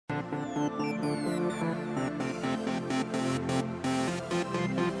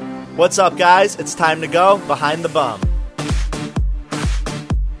What's up, guys? It's time to go behind the bum.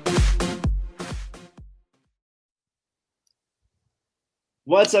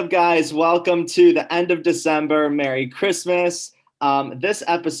 What's up, guys? Welcome to the end of December. Merry Christmas. This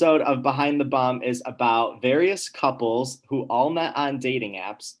episode of Behind the Bum is about various couples who all met on dating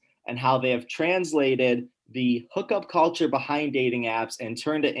apps and how they have translated the hookup culture behind dating apps and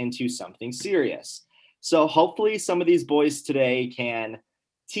turned it into something serious. So hopefully some of these boys today can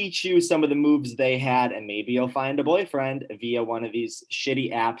teach you some of the moves they had, and maybe you'll find a boyfriend via one of these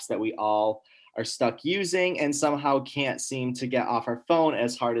shitty apps that we all are stuck using and somehow can't seem to get off our phone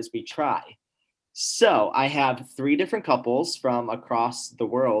as hard as we try. So I have three different couples from across the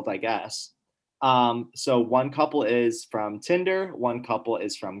world, I guess. So one couple is from Tinder, one couple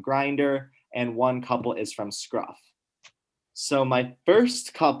is from Grindr, and one couple is from Scruff. So my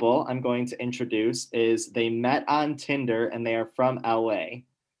first couple I'm going to introduce is they met on Tinder and they are from LA.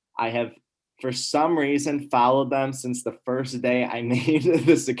 I have, for some reason, followed them since the first day I made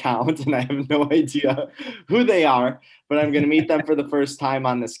this account, and I have no idea who they are, but I'm going to meet them for the first time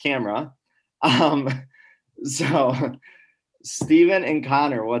on this camera. So Steven and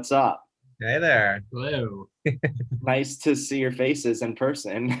Connor, what's up? Hey there. Hello. Nice to see your faces in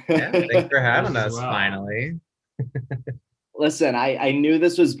person. Yeah, thanks for having us Wow. finally. Listen, I knew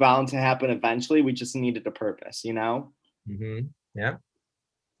this was bound to happen eventually. We just needed a purpose, you know? Yeah.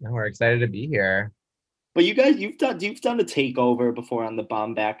 No, we're excited to be here. But you guys, you've done a takeover before on the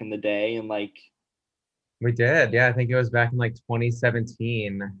Bum back in the day, and like, We did. Yeah, I think it was back in like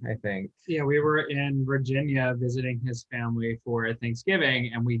 2017, I think. Yeah, we were in Virginia visiting his family for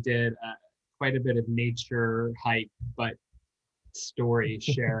Thanksgiving, and we did quite a bit of nature hike, but story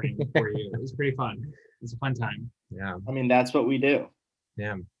sharing for you. It was pretty fun. It was a fun time. Yeah. I mean, that's what we do.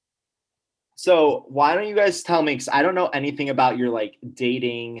 Yeah. So why don't you guys tell me, because I don't know anything about your like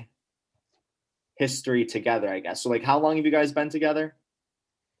dating history together, I guess. So like, how long have you guys been together?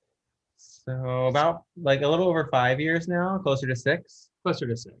 So about like a little over 5 years now, closer to 6. Closer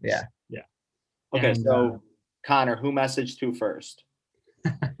to 6. Yeah. Okay, And, so Connor, who messaged who first?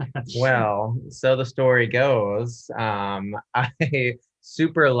 Well, so the story goes, I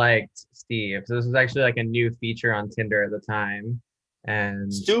super liked Steve. So this was actually like a new feature on Tinder at the time.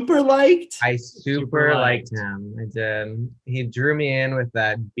 And Super liked? I super liked liked. him. I did. He drew me in with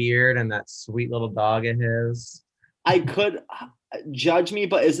that beard and that sweet little dog of his. I could judge me,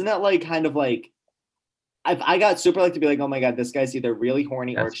 but isn't that like kind of like, I got super like to be like, oh my God, this guy's either really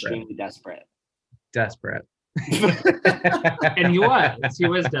horny or Desperate. extremely desperate. Desperate. and he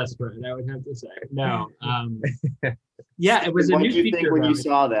was desperate, I would have to say. No. Yeah, it was a What new did you feature. think when you though.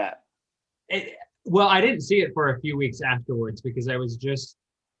 saw that? Well, I didn't see it for a few weeks afterwards because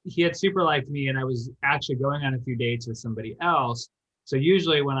he had super liked me, and I was actually going on a few dates with somebody else. So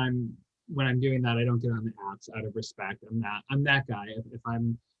usually when I'm doing that, I don't get on the apps out of respect. I'm that guy. If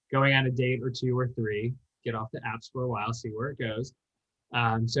I'm going on a date or 2 or 3, get off the apps for a while, see where it goes.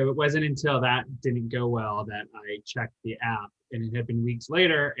 So it wasn't until that didn't go well that I checked the app, and it had been weeks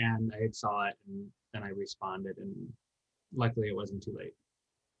later, and I had saw it, and then I responded, and luckily it wasn't too late.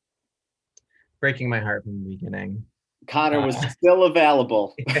 Breaking my heart from the beginning. Connor was still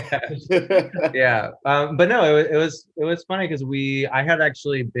available. Yeah. But no, it was funny because I had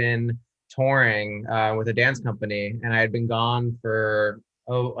actually been touring with a dance company, and I had been gone for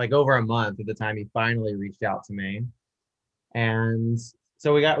like over a month at the time he finally reached out to me. And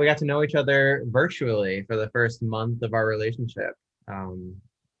so we got to know each other virtually for the first month of our relationship.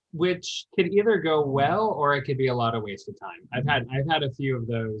 Which could either go well or it could be a lot of wasted time. I've had a few of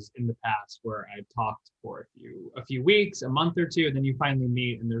those in the past where I've talked for a few weeks, a month or two, and then you finally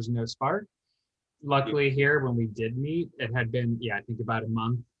meet and there's no spark. Luckily here, when we did meet, it had been, I think about a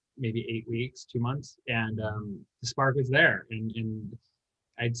month, maybe 8 weeks, 2 months, and the spark was there. And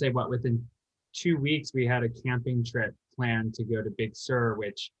I'd say within 2 weeks we had a camping trip planned to go to Big Sur,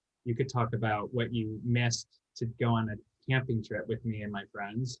 which you could talk about what you missed to go on a camping trip with me and my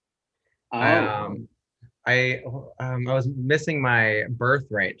friends. Oh, I was missing my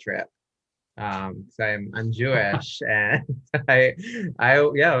birthright trip because I'm Jewish, and I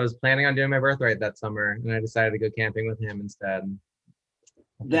was planning on doing my birthright that summer, and I decided to go camping with him instead.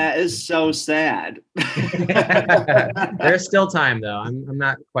 that is so sad. There's still time though. I'm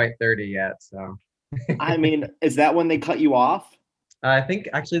not quite 30 yet, so. I mean, is that when they cut you off? I think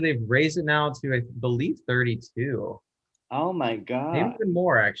actually they've raised it now to, I believe, 32. Oh my Maybe God. even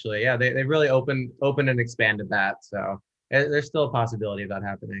more actually. Yeah, they really opened and expanded that. So There's still a possibility of that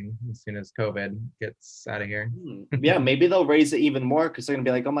happening as soon as COVID gets out of here. Yeah, maybe they'll raise it even more because they're gonna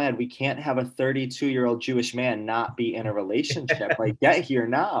be like, oh my God, we can't have a 32-year-old Jewish man not be in a relationship. Like, get here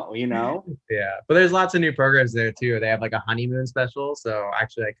now, you know? Yeah, but there's lots of new programs there too. They have like a honeymoon special, so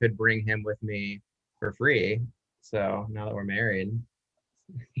actually I could bring him with me for free. So now that we're married,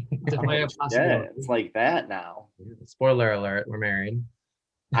 Definitely a Yeah, possibility. it's like that now. spoiler alert, we're married.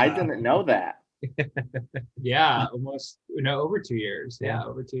 I didn't know that. Yeah, almost over 2 years. Yeah. Yeah,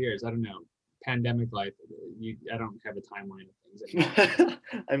 over 2 years. I don't know. Pandemic life. I don't have a timeline of things anymore.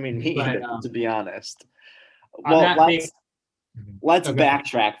 I mean, me But, either, to be honest. on Well, that being- let's Okay.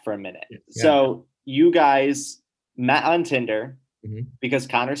 backtrack for a minute. Yeah. So you guys met on Tinder Mhm. because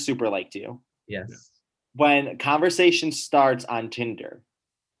Connor super liked you. Yes. When conversation starts on Tinder,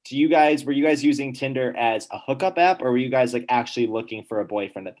 were you guys using Tinder as a hookup app, or were you guys like actually looking for a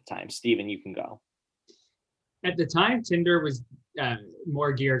boyfriend at the time? Steven, you can go. At the time, Tinder was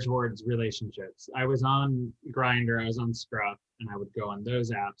more geared towards relationships. I was on Grindr, I was on Scruff, and I would go on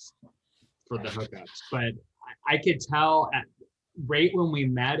those apps for the hookups. But I could tell right when we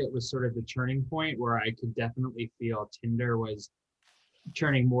met, it was sort of the turning point where I could definitely feel Tinder was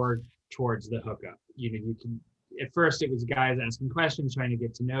turning more towards the hookup. You can, at first it was guys asking questions, trying to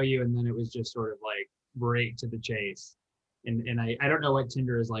get to know you, and then it was just sort of like right to the chase. And I don't know what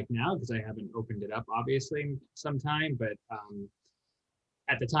Tinder is like now because I haven't opened it up obviously in some time, but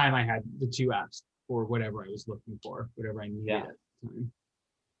at the time I had the two apps for whatever I was looking for, whatever I needed at the time.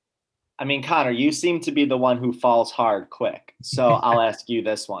 I mean, Connor, you seem to be the one who falls hard quick. So I'll ask you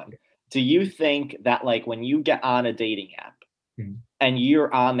this one. Do you think that like when you get on a dating app and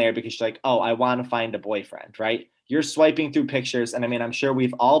you're on there because you're like, oh, I want to find a boyfriend, right? You're swiping through pictures. And I mean, I'm sure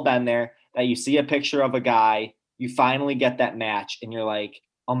we've all been there that you see a picture of a guy, you finally get that match and you're like,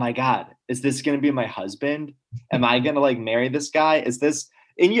 oh my God, is this going to be my husband? Am I going to like marry this guy? Is this,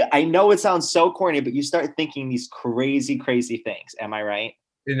 and I know it sounds so corny, but you start thinking these crazy, crazy things. Am I right?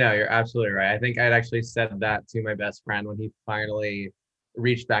 No, you're absolutely right. I think I'd actually said that to my best friend when he finally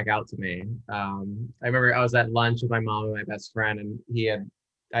reached back out to me. I remember I was at lunch with my mom and my best friend, and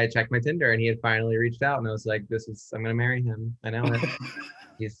I had checked my Tinder and he had finally reached out, and I was like, I'm going to marry him. I know it.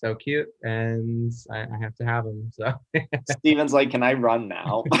 He's so cute and I have to have him. So Steven's like, can I run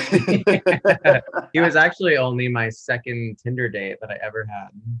now? He was actually only my second Tinder date that I ever had.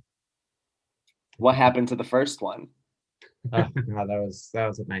 What happened to the first one? Oh, God, that was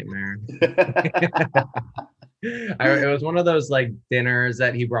a nightmare. It was one of those like dinners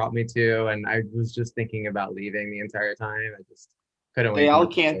that he brought me to, and I was just thinking about leaving the entire time. I just couldn't wait. They all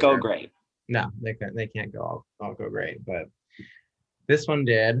can't go great. No, they can't go all go great, but this one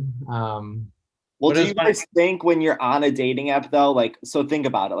did. Well, do you guys think when you're on a dating app though, like, so think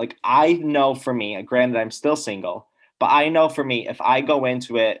about it. Like, I know for me, granted I'm still single, but I know for me, if I go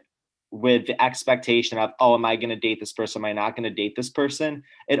into it with the expectation of, oh, am I going to date this person? Am I not going to date this person?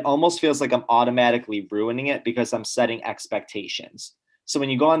 It almost feels like I'm automatically ruining it because I'm setting expectations. So when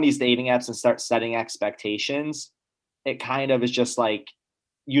you go on these dating apps and start setting expectations, it kind of is just like,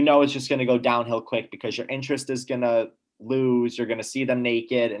 it's just going to go downhill quick because your interest is going to lose. You're going to see them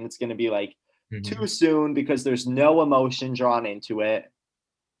naked and it's going to be like too soon because there's no emotion drawn into it.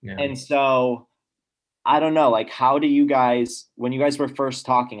 Yeah. And so I don't know, like, how do you guys, when you guys were first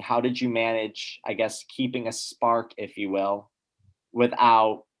talking, how did you manage, I guess, keeping a spark, if you will,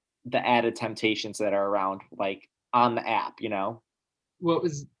 without the added temptations that are around, like on the app, Well,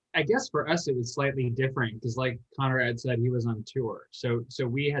 I guess for us, it was slightly different because like Conrad said, he was on tour. So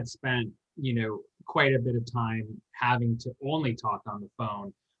we had spent, quite a bit of time having to only talk on the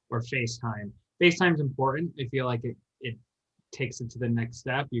phone or FaceTime. FaceTime's important. I feel like it takes it to the next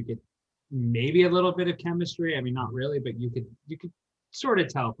step. You could maybe a little bit of chemistry. I mean, not really, but you could sort of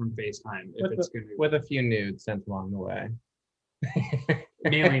tell from FaceTime if it's going to be with a few nudes sent along the way.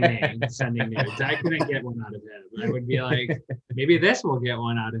 Mainly me sending nudes. I couldn't get one out of him. I would be like, maybe this will get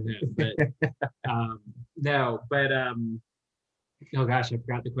one out of him, but no. But oh gosh, I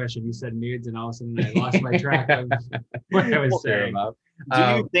forgot the question. You said nudes, and all of a sudden I lost my track of what I was saying. Do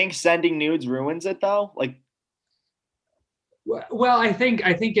you think sending nudes ruins it though? Like. Well, I think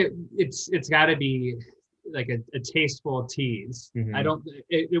it's got to be like a tasteful tease.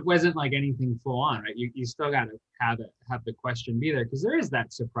 It wasn't like anything full on, right? You still got to have the question be there because there is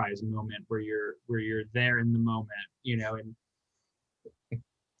that surprise moment where you're there in the moment, and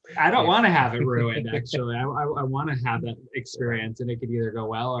I don't want to have it ruined. Actually, I want to have that experience, and it could either go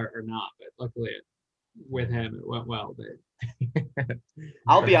well or not. But luckily, with him, it went well. But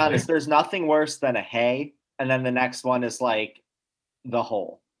I'll be honest, there's nothing worse than a hey. And then the next one is like the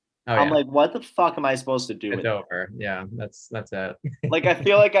hole. Oh I'm yeah, like, what the fuck am I supposed to do with it's it? over. Yeah, that's it. Like, I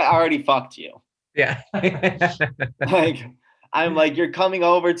feel like I already fucked you. Yeah. Like, I'm like, you're coming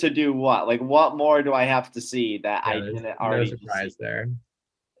over to do what? Like, what more do I have to see that Yeah, I there's didn't no already just see? surprise there.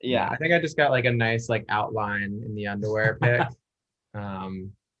 Yeah, Yeah, I think I just got like a nice like outline in the underwear pic.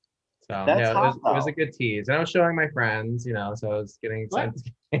 Um, so that's yeah, hot it was a though. good tease. And I was showing my friends, so I was getting What?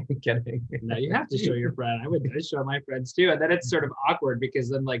 excited. Getting No, you have to show your friend. I'd show my friends too. And then it's sort of awkward because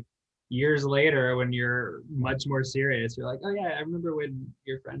then like years later when you're much more serious, you're like, oh yeah, I remember when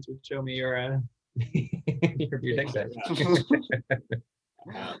your friends would show me your dick picture. pic.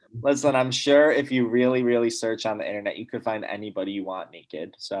 Yeah. Listen, I'm sure if you really, really search on the internet, you could find anybody you want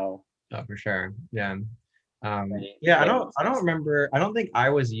naked. So, Oh, for sure. Yeah. very, Yeah, very I don't sensitive. remember. I don't think I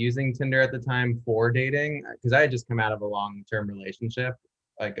was using Tinder at the time for dating because I had just come out of a long-term relationship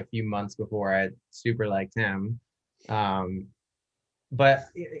like a few months before I super liked him. Um, but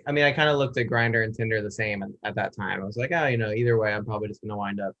I mean, I kind of looked at Grindr and Tinder the same at that time. I was like, oh, either way, I'm probably just gonna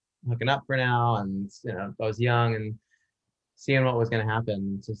wind up hooking up for now. And I was young and seeing what was gonna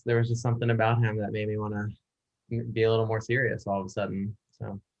happen. Just there was just something about him that made me want to be a little more serious all of a sudden.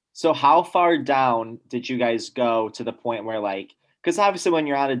 So. So, how far down did you guys go to the point where, like, because obviously when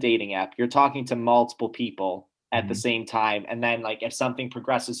you're on a dating app, you're talking to multiple people at the Mhm. same time. And then, like, if something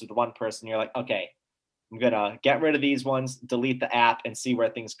progresses with one person, you're like, okay, I'm gonna get rid of these ones, delete the app, and see where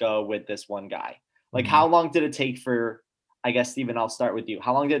things go with this one guy. Like, Mhm. how long did it take for, I guess, Steven, I'll start with you.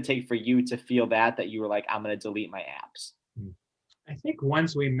 How long did it take for you to feel that you were like, I'm gonna delete my apps? I think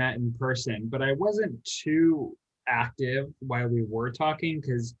once we met in person, but I wasn't too active while we were talking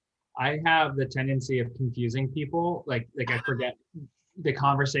because I have the tendency of confusing people. Like I forget the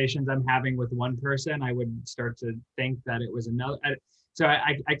conversations I'm having with one person. I would start to think that it was another. So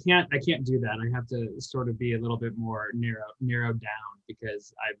I can't do that. I have to sort of be a little bit more narrowed down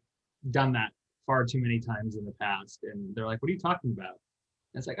because I've done that far too many times in the past. And they're like, "What are you talking about?"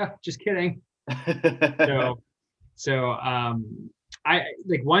 And it's like, "Oh, just kidding." So so I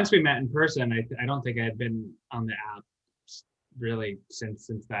like once we met in person, I don't think I had been on the app really since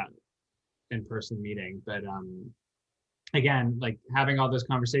that in person meeting. But again, like having all those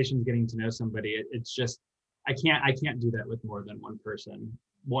conversations, getting to know somebody, it's just I can't do that with more than one person.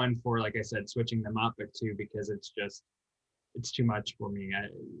 One for like I said, switching them up, but two because it's too much for me.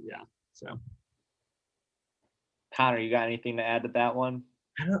 Yeah. So Connor, you got anything to add to that one?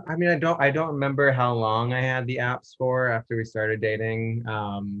 I mean, I don't remember how long I had the apps for after we started dating.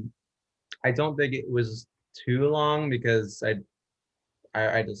 I don't think it was too long because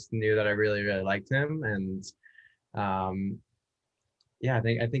I just knew that I really, really liked him. And um, yeah, I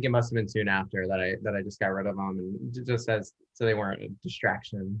think it must have been soon after that I just got rid of them and just as so they weren't a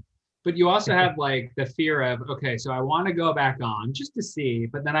distraction. but you also have like the fear of okay, so I want to go back on just to see,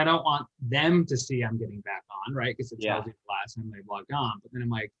 but then I don't want them to see I'm getting back on, right? Because it Yeah. tells you the last time they logged on. But then I'm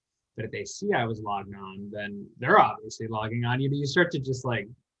like, but if they see I was logged on, then they're obviously logging on you. But you start to just like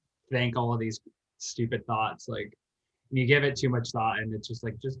think all of these stupid thoughts, like you give it too much thought, and it's just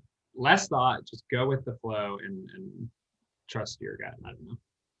like just less thought, just go with the flow and trust your gut. I don't know.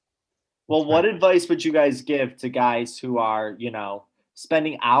 Well, That's what fine. advice would you guys give to guys who are,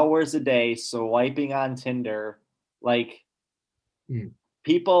 spending hours a day swiping on Tinder? Like, Hmm.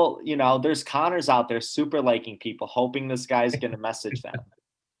 people, there's Connors out there super liking people, hoping this guy's gonna message them.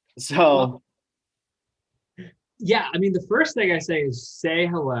 Well, So, yeah, I mean, the first thing I say is say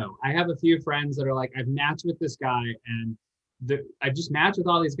hello. I have a few friends that are like, I've matched with this guy and I've just matched with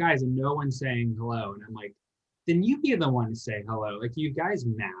all these guys and no one's saying hello. And I'm like, then you be the one to say hello. Like, you guys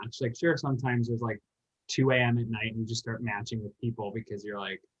match. Like, sure, sometimes there's like 2 a.m. at night and you just start matching with people because you're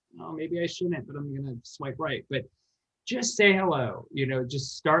like, oh, maybe I shouldn't, but I'm going to swipe right. But just say hello,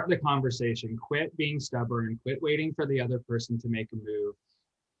 just start the conversation, quit being stubborn, quit waiting for the other person to make a move.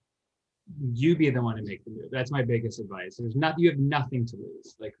 You be the one to make the move. That's my biggest advice. You have nothing to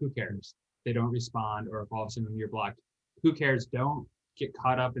lose. Like, who cares? They don't respond, or if all of a sudden you're blocked, who cares? Don't get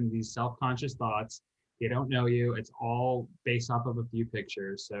caught up in these self-conscious thoughts. They don't know you. It's all based off of a few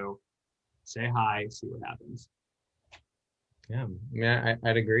pictures. So say hi, see what happens. Yeah, I mean,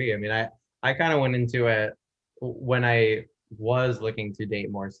 I'd agree. I mean, I kind of went into it when I was looking to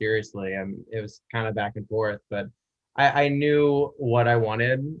date more seriously. It was kind of back and forth, but I knew what I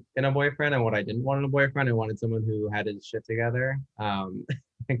wanted in a boyfriend and what I didn't want in a boyfriend. I wanted someone who had his shit together,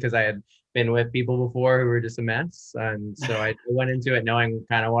 because I had been with people before who were just a mess, and so I went into it knowing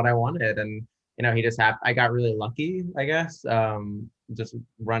kind of what I wanted. And he just happened. I got really lucky, I guess, just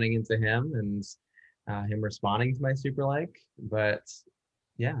running into him and him responding to my super like. But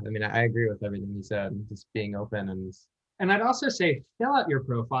yeah, I mean, I agree with everything you said. Just being open and And I'd also say fill out your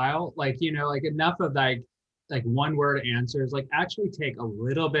profile, like, like enough of like one word answers, like actually take a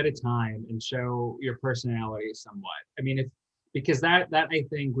little bit of time and show your personality somewhat. I mean, because that I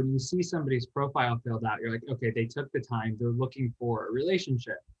think when you see somebody's profile filled out, you're like, okay, they took the time, they're looking for a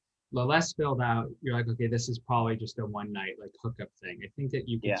relationship. The less filled out, you're like, okay, this is probably just a one night like hookup thing. I think that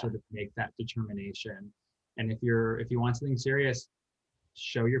you can Yeah. sort of make that determination. And if you want something serious,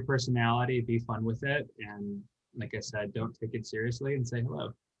 show your personality, be fun with it, and like I said, don't take it seriously and say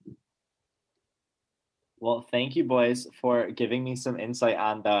hello. Well, thank you, boys, for giving me some insight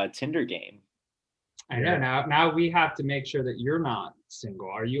on the Tinder game. I know. Now we have to make sure that you're not single.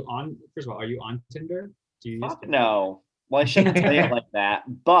 Are you on? First of all, are you on Tinder? Do you use Fuck Tinder? no. Well, I shouldn't say it like that,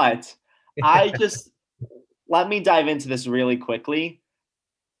 but let me dive into this really quickly.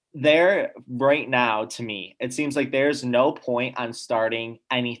 There, right now, to me, it seems like there's no point on starting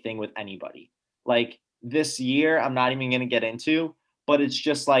anything with anybody. Like this year, I'm not even going to get into, but it's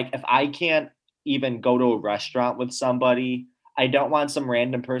just like if I can't even go to a restaurant with somebody, I don't want some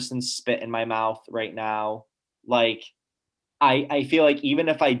random person spit in my mouth right now. Like, I feel like even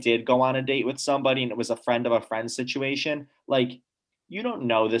if I did go on a date with somebody and it was a friend of a friend situation, like you don't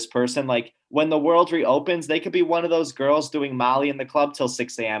know this person. Like when the world reopens, they could be one of those girls doing Molly in the club till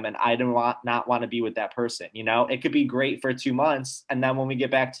 6 a.m. and I don't not want to be with that person. You know, it could be great for 2 months. And then when we get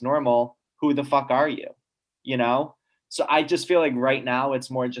back to normal, who the fuck are you? You know? So I just feel like right now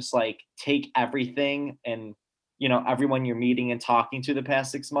it's more just like take everything and, everyone you're meeting and talking to the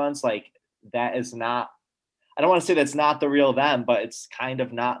past 6 months, like that is not, I don't want to say that's not the real them, but it's kind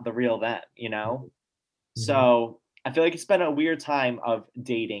of not the real them, you know? Mhm. So I feel like it's been a weird time of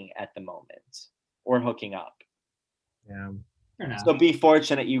dating at the moment or hooking up. Yeah. Fair enough. So be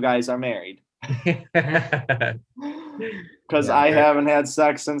fortunate you guys are married. Because Yeah, I haven't had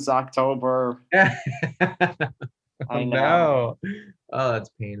sex since October. I know. No. Oh, that's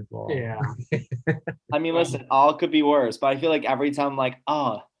painful. Yeah. I mean, listen, all could be worse, but I feel like every time I'm like,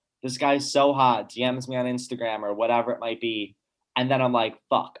 oh, this guy's so hot, DMs me on Instagram or whatever it might be. And then I'm like,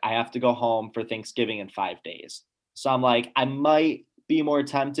 fuck, I have to go home for Thanksgiving in 5 days. So I'm like, I might be more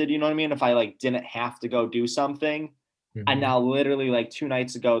tempted, you know what I mean? If I like didn't have to go do something. Mhm. And now literally like 2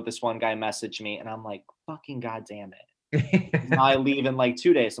 nights ago, this one guy messaged me and I'm like, fucking goddamn it. Now I leave in like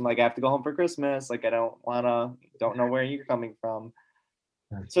 2 days. So I'm like, I have to go home for Christmas. Like, I don't know where you're coming from.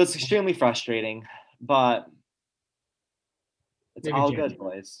 So it's extremely frustrating, but it's Maybe all January. good,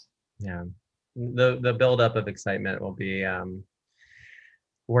 boys. Yeah. The buildup of excitement will be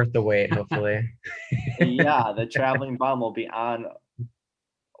worth the wait, hopefully. Yeah, the traveling bum will be on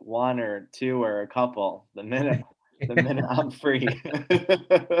one or two or a couple the minute I'm free.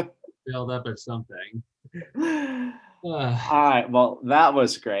 Build up of something. All right, well, that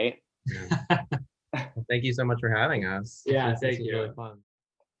was great. Well, thank you so much for having us. Yeah, This thank was you. really fun.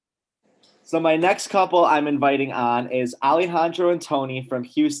 So my next couple I'm inviting on is Alejandro and Tony from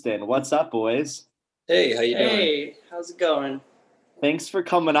Houston. What's up, boys? Hey, how you doing? Hey, how's it going? Thanks for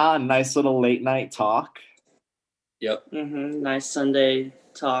coming on. Nice little late night talk. Yep. Nice Sunday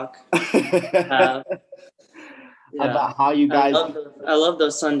talk. Yeah, About how you guys. I love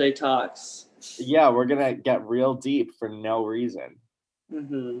those Sunday talks. Yeah, we're gonna get real deep for no reason.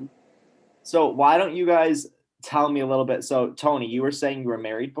 Mm-hmm. So why don't you guys tell me a little bit? So Tony, you were saying you were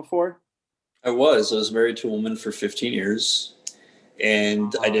married before? I was married to a woman for 15 years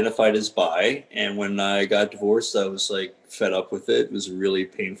and identified as bi. And when I got divorced, I was like fed up with it. It was a really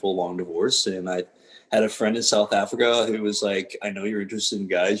painful, long divorce. And I had a friend in South Africa who was like, I know you're interested in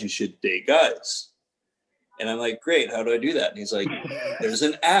guys. You should date guys. And I'm like, great. How do I do that? And he's like, there's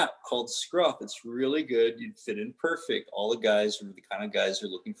an app called Scruff. It's really good. You'd fit in perfect. All the guys are the kind of guys who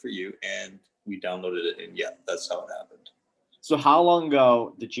are looking for you. And we downloaded it. And yeah, that's how it happened. So how long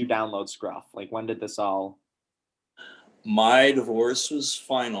ago did you download Scruff? Like when did this all? My divorce was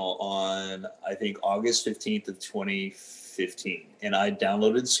final on, I think, August 15th of 2015. And I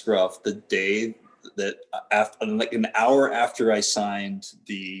downloaded Scruff the day that, after, like an hour after I signed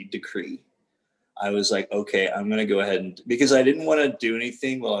the decree. I was like, okay, I'm going to go ahead and, because I didn't want to do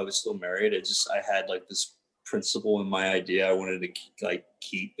anything while I was still married. I had like this principle in my idea. I wanted to like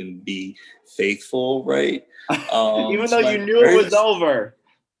keep and be faithful, right? Even though you knew it was over.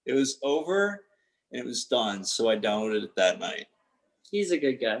 It was over and it was done. So I downloaded it that night. He's a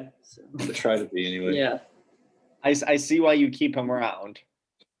good guy. So. I try to be anyway. Yeah. I see why you keep him around.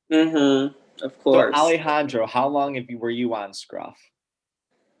 Mm-hmm. Of course. So Alejandro, how long were you on Scruff?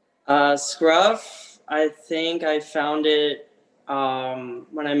 Scruff, I think I found it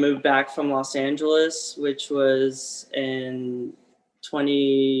when I moved back from Los Angeles, which was in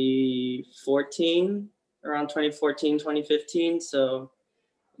 2014. around 2014, 2015. So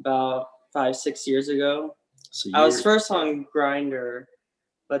about 5-6 years ago. So I was first on Grindr,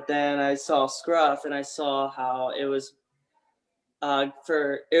 but then I saw Scruff and I saw how it was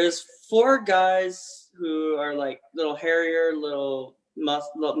for guys who are like little hairier, little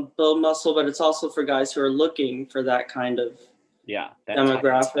build muscle, but it's also for guys who are looking for that kind of that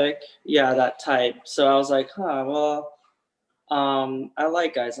demographic. Yeah, that type. So I was like, well, I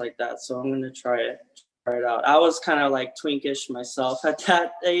like guys like that, so I'm gonna try it out. I was kind of like twinkish myself at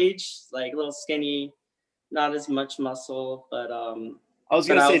that age, like a little skinny, not as much muscle, but I was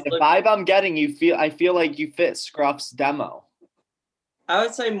gonna say the vibe I'm getting, I feel like you fit Scruff's demo. I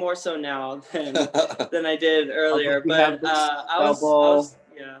would say more so now than I did earlier, but I was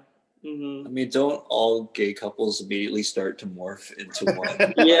yeah. Mm-hmm. I mean, don't all gay couples immediately start to morph into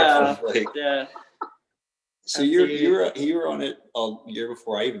one? Yeah, like, yeah. So you were on it a year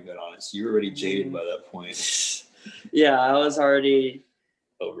before I even got on it. So you were already jaded by that point. Yeah, I was already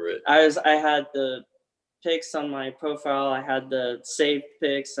over it. I had the pics on my profile. I had the saved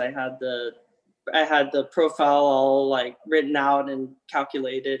pics. I had the profile all like written out and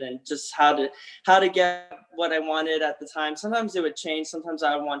calculated, and just how to get what I wanted at the time. Sometimes it would change. Sometimes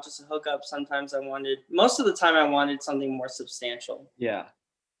I would want just a hookup. Sometimes most of the time I wanted something more substantial. Yeah.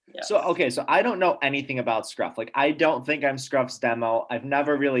 Yeah. So, okay. So I don't know anything about Scruff. Like, I don't think I'm Scruff's demo. I've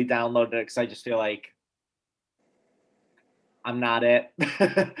never really downloaded it because I just feel like I'm not it.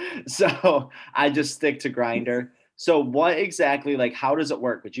 So I just stick to Grindr. So what exactly, like, how does it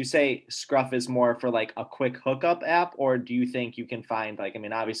work? Would you say Scruff is more for like a quick hookup app, or do you think you can find, like, I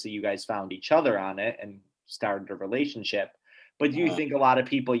mean, obviously you guys found each other on it and started a relationship, but do you think a lot of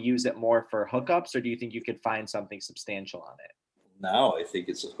people use it more for hookups, or do you think you could find something substantial on it? Now I think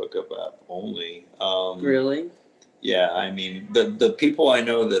it's a hookup app only. Really? Yeah, I mean, the people I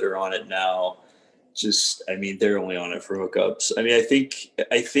know that are on it now, they're only on it for hookups. I mean, I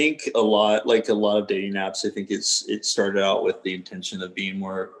think a lot of dating apps, I think it started out with the intention of being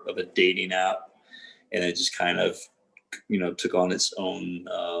more of a dating app, and it just kind of, took on its own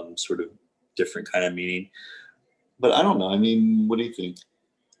sort of different kind of meaning. But I don't know. I mean, what do you think?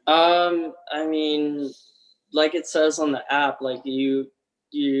 I mean, like it says on the app, like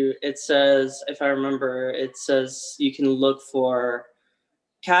it says, if I remember, it says you can look for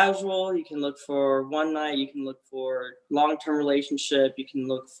casual, you can look for one night, you can look for long-term relationship, you can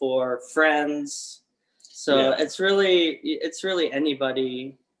look for friends. So it's really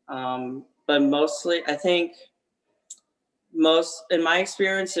anybody. But mostly, I think in my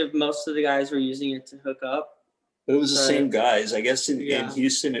experience, if most of the guys were using it to hook up. But it was the same guys. I guess in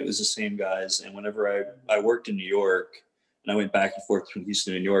Houston, it was the same guys. And whenever I worked in New York, and I went back and forth between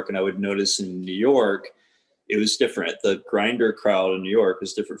Houston and New York, and I would notice in New York, it was different. The Grindr crowd in New York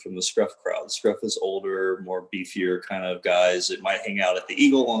was different from the Scruff crowd. The Scruff is older, more beefier kind of guys that might hang out at the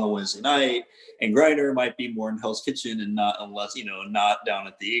Eagle on a Wednesday night, and Grindr might be more in Hell's Kitchen and not down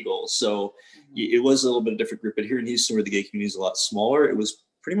at the Eagle. So it was a little bit of a different group. But here in Houston, where the gay community is a lot smaller, it was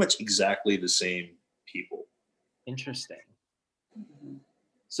pretty much exactly the same people. Interesting.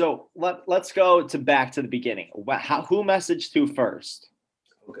 So let's go back to the beginning. Who messaged who first?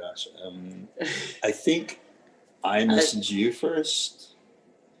 Oh gosh, I think I messaged you first.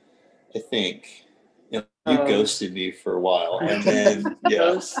 I think you ghosted me for a while, and then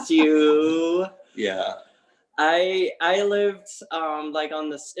ghost you. Yeah. I lived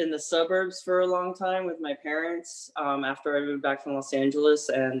in the suburbs for a long time with my parents after I moved back from Los Angeles,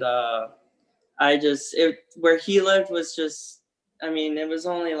 and where he lived was just, I mean, it was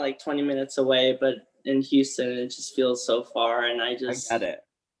only like 20 minutes away, but in Houston it just feels so far, and I get it.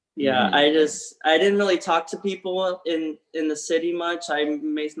 Yeah, I didn't really talk to people in the city much. I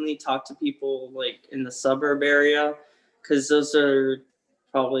mainly talked to people like in the suburb area, because those are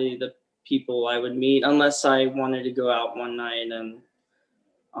probably the people I would meet, unless I wanted to go out one night and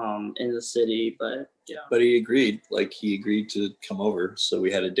in the city. But yeah. But he agreed to come over, so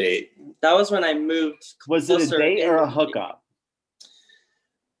we had a date. That was when I moved. Was it a date or a hookup?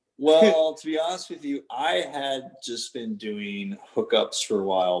 Well, to be honest with you, I had just been doing hookups for a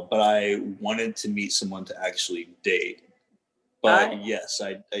while, but I wanted to meet someone to actually date. But yes,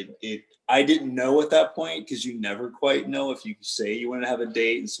 I didn't know at that point, because you never quite know if you say you want to have a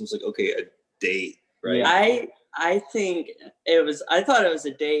date and someone's like, okay, a date, right? I thought it was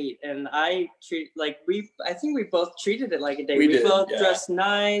a date, and I think we both treated it like a date. We both dressed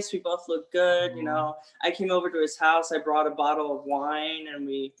nice, we both looked good, I came over to his house, I brought a bottle of wine, and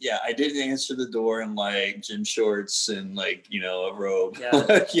I didn't answer the door in like gym shorts and a robe,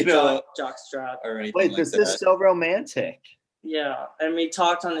 jock strap or anything. Wait, this is so romantic. Yeah, and we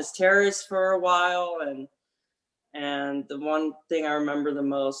talked on his terrace for a while, and the one thing I remember the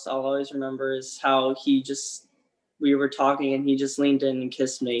most, I'll always remember, is how we were talking and he just leaned in and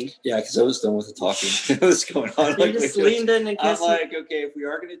kissed me. Yeah, because I was done with the talking. What was going on? He just leaned in and kissed me. I'm like, okay, if we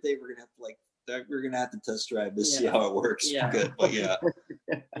are gonna date, we're gonna have to test drive to see how it works. Yeah. Good, but yeah,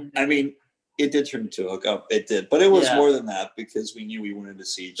 I mean, it did turn into a hookup. It did, but it was more than that because we knew we wanted to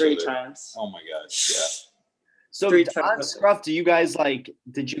see each other 3 times. Oh my gosh, yeah. So on Scruff, did you guys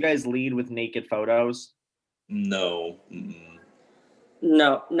lead with naked photos? No.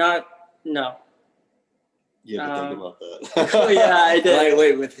 No. Yeah, think about that. Yeah, I did.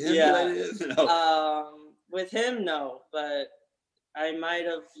 Wait, with him? Yeah. No. With him, no, but I might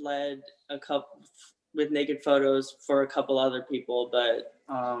have led a couple with naked photos for a couple other people, but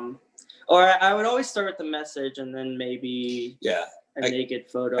or I would always start with the message and then maybe a naked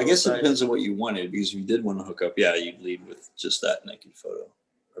photo. I guess it depends on what you wanted, because if you did want to hook up, you'd lead with just that naked photo.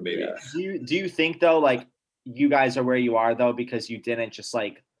 Or maybe. Yeah. Do you think though, like, you guys are where you are though because you didn't just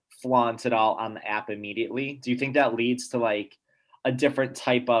like flaunt it all on the app immediately? Do you think that leads to like a different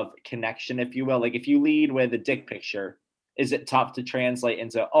type of connection, if you will? Like if you lead with a dick picture, is it tough to translate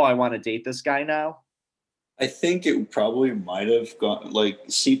into, oh, I want to date this guy now? I think it probably might have gone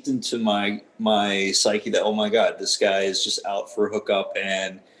seeped into my psyche that, oh my God, this guy is just out for a hookup,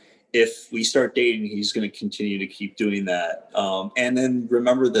 and if we start dating, he's going to continue to keep doing that. And then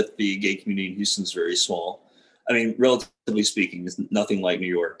remember that the gay community in Houston is very small. I mean, relatively speaking, it's nothing like New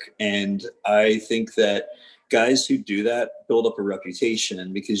York. And I think that guys who do that build up a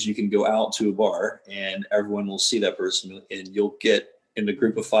reputation, because you can go out to a bar and everyone will see that person, and you'll get in the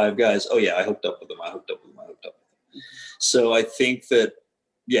group of 5 guys, oh yeah, I hooked up with them. So I think that,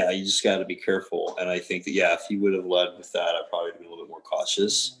 you just got to be careful. And I think that, if he would have led with that, I'd probably be a little bit more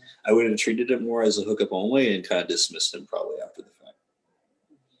cautious. I would have treated it more as a hookup only and kind of dismissed him probably after the fact.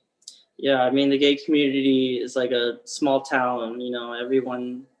 Yeah, I mean, the gay community is like a small town,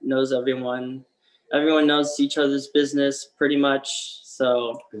 everyone knows everyone. Everyone knows each other's business pretty much.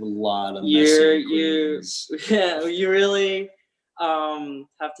 So a lot of you really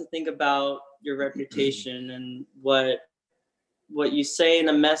have to think about your reputation, and what you say in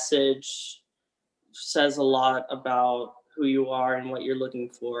a message says a lot about who you are and what you're looking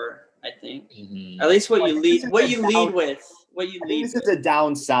for, I think. At least what you lead with. This is a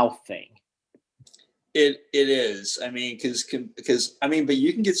down south thing. It is. I mean, because but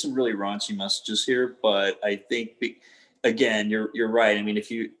you can get some really raunchy messages here. But I think, again, you're right. I mean,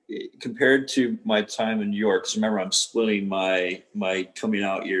 if you compared to my time in New York, because remember, I'm splitting my coming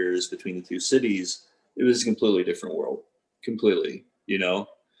out years between the 2 cities. It was a completely different world. Completely. I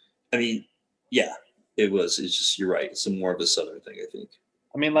mean, it was. It's just, you're right. It's more of a Southern thing, I think.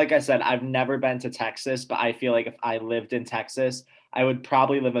 I mean, like I said, I've never been to Texas, but I feel like if I lived in Texas, I would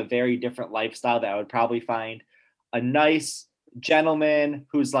probably live a very different lifestyle. That I would probably find a nice gentleman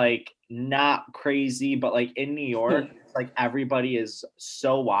who's like not crazy, but like in New York, like everybody is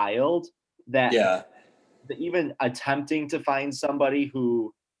so wild that even attempting to find somebody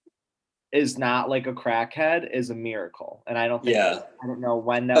who is not like a crackhead is a miracle. And I don't think, I don't know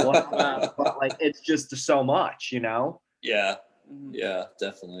when that will happen, but like, it's just so much, Yeah,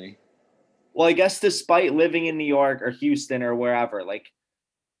 definitely. Well, I guess despite living in New York or Houston or wherever, like,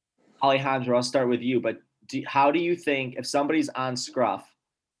 Alejandro, I'll start with you, but how do you think, if somebody's on Scruff,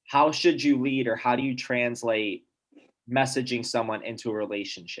 how should you lead, or how do you translate messaging someone into a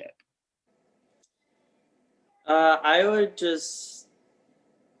relationship? I would just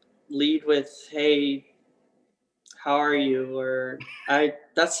lead with, hey, how are you? Or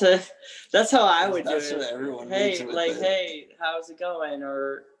that's how I would do it. That's what everyone leads with. Hey, how's it going?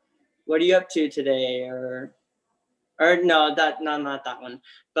 Or what are you up to today? Or no, not that one.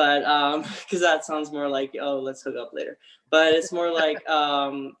 But because that sounds more like, oh, let's hook up later. But it's more like,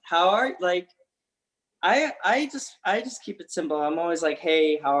 how are, like, I just keep it simple. I'm always like,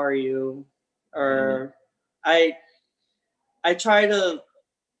 hey, how are you? Or I try to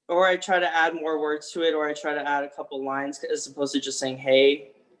add more words to it, or I try to add a couple lines as opposed to just saying,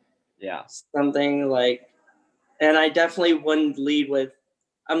 hey, something like. And I definitely wouldn't lead with,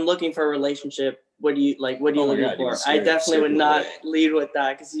 I'm looking for a relationship. What do you like? What do you looking for? I definitely would not lead with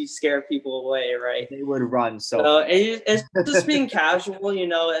that, because you scare people away, right? They would run. So it's just being casual,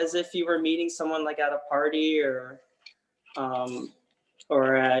 as if you were meeting someone like at a party or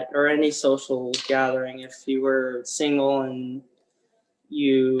any social gathering. If you were single and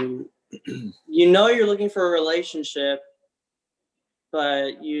you're looking for a relationship,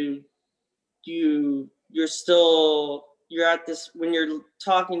 but you're at this, when you're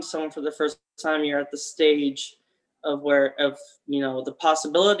talking to someone for the first time, you're at the stage the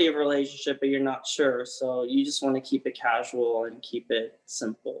possibility of a relationship, but you're not sure. So you just want to keep it casual and keep it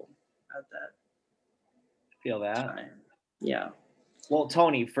simple at that. Feel that? Time. Yeah. Well,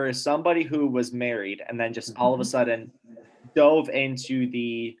 Tony, for somebody who was married and then just all of a sudden dove into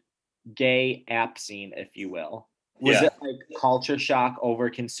the gay app scene, if you will, was it like culture shock over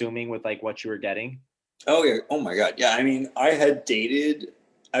consuming with like what you were getting? Oh yeah. Oh my God. Yeah. I mean,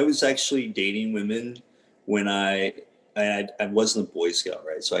 I was actually dating women when I wasn't a Boy Scout,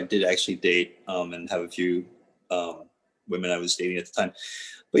 right? So I did actually date and have a few women I was dating at the time.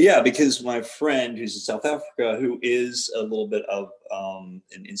 But yeah, because my friend who's in South Africa, who is a little bit of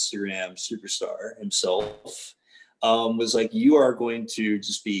an Instagram superstar himself, was like, you are going to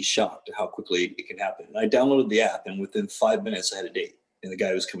just be shocked at how quickly it can happen. And I downloaded the app, and within 5 minutes I had a date, and the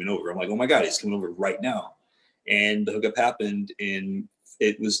guy was coming over. I'm like, oh my God, he's coming over right now. And the hookup happened, and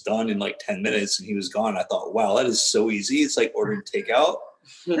it was done in like 10 minutes, and he was gone. I thought, wow, that is so easy. It's like ordering takeout.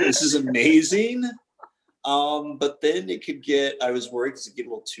 This is amazing. But then I was worried because it get a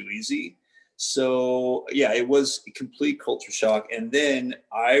little too easy. So yeah, it was a complete culture shock. And then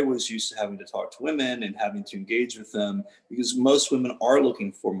I was used to having to talk to women and having to engage with them because most women are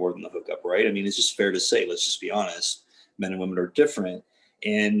looking for more than the hookup, right? I mean, it's just fair to say, let's just be honest, men and women are different.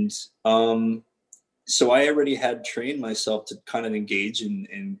 And so I already had trained myself to kind of engage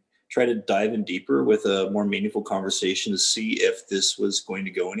and try to dive in deeper with a more meaningful conversation to see if this was going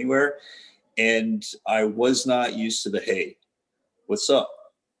to go anywhere. And I was not used to the, hey, what's up?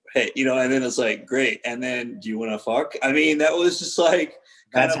 Hey, and then it's like, great. And then, do you want to fuck? I mean, that was just like,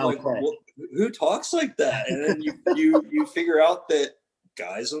 kind of like, well, who talks like that? And then you figure out that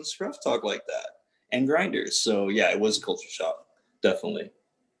guys on Scruff talk like that, and Grinders. So yeah, it was a culture shock, definitely.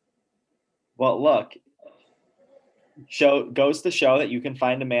 Well, look, goes to show that you can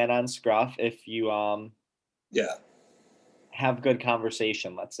find a man on Scruff if you have good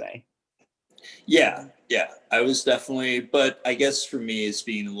conversation, let's say. Yeah. I was definitely, but I guess for me, it's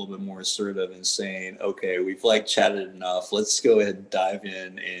being a little bit more assertive and saying, okay, we've like chatted enough. Let's go ahead and dive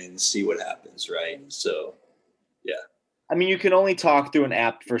in and see what happens, right? So, yeah. I mean, you can only talk through an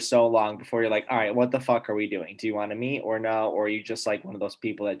app for so long before you're like, all right, what the fuck are we doing? Do you want to meet or no? Or are you just like one of those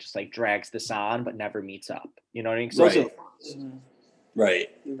people that just like drags this on but never meets up? You know what I mean? Right.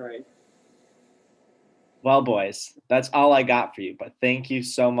 Well, boys, that's all I got for you. But thank you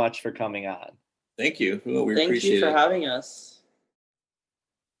so much for coming on. Thank you. Well, we appreciate it. Thank you for having us.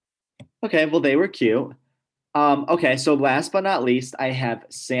 Okay, well, they were cute. Okay, so last but not least, I have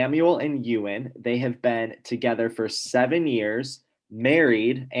Samuel and Ewan. They have been together for 7 years,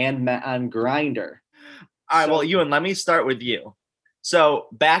 married, and met on Grindr. All right, well, Ewan, let me start with you. So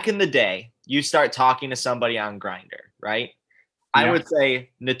back in the day, you start talking to somebody on Grindr, right? I would say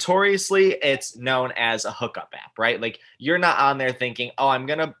notoriously it's known as a hookup app, right? Like you're not on there thinking, oh, I'm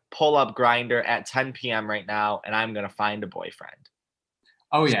going to pull up Grindr at 10 p.m. right now and I'm going to find a boyfriend.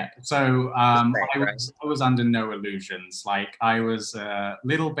 Oh, yeah. So I was under no illusions. Like I was a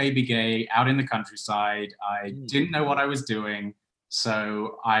little baby gay out in the countryside. I didn't know what I was doing.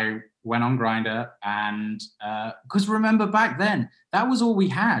 So I went on Grindr and because remember back then, that was all we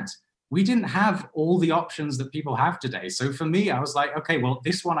had. We didn't have all the options that people have today. So for me, I was like, okay, well,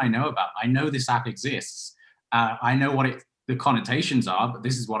 this one I know about. I know this app exists. I know what the connotations are, but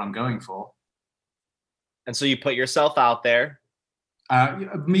this is what I'm going for. And so you put yourself out there.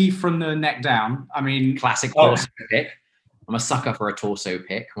 Me from the neck down. I mean, classic torso pic. I'm a sucker for a torso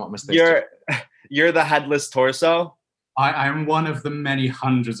pic. What am I supposed to do? You're the headless torso? I'm one of the many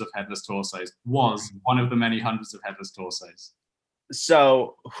hundreds of headless torsos. Was one of the many hundreds of headless torsos.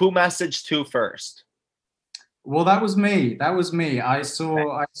 So who messaged who first? Well, that was me. I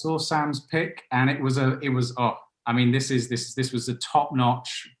saw Sam's pic, and it was this was a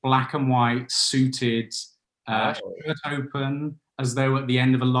top-notch black and white suited, shirt open, as though at the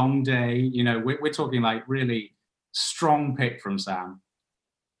end of a long day. We're talking like really strong pic from Sam.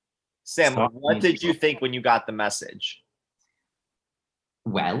 Sam, what did you think when you got the message?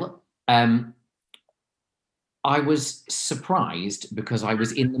 Well, I was surprised because I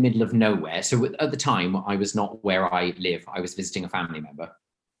was in the middle of nowhere. So at the time, I was not where I live. I was visiting a family member.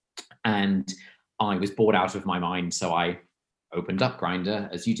 And I was bored out of my mind. So I opened up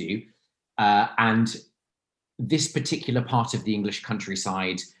Grindr, as you do. And this particular part of the English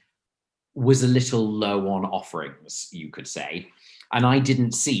countryside was a little low on offerings, you could say. And I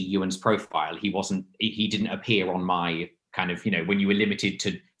didn't see Ewan's profile. He didn't appear on my kind of, when you were limited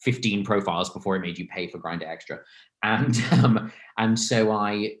to 15 profiles before it made you pay for Grindr Extra. And so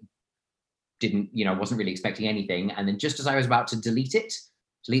I didn't, wasn't really expecting anything. And then just as I was about to delete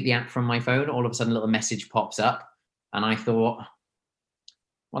the app from my phone, all of a sudden a little message pops up And I thought,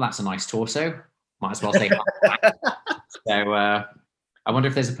 well, that's a nice torso. Might as well say hi. So I wonder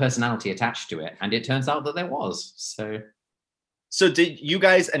if there's a personality attached to it. And it turns out that there was. So did you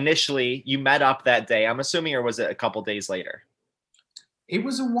guys initially, you met up that day, I'm assuming, or was it a couple days later? It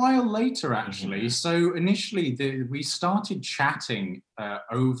was a while later, actually. So initially, we started chatting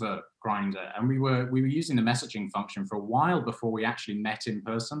over Grindr, and we were using the messaging function for a while before we actually met in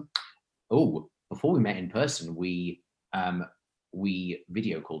person. Oh, before we met in person, we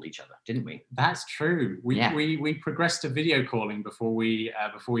video called each other, didn't we? That's true. We progressed to video calling before we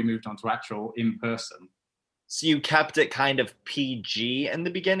moved on to actual in person. So you kept it kind of PG in the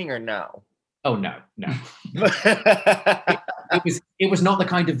beginning, or no? Oh no. It was not the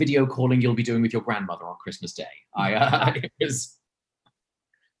kind of video calling you'll be doing with your grandmother on Christmas Day. It was.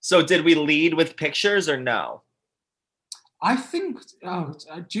 So did we lead with pictures or no? I think.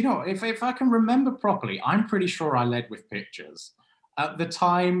 Do you know if I can remember properly? I'm pretty sure I led with pictures. At the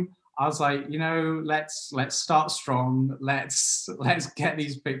time, I was like, let's start strong. Let's get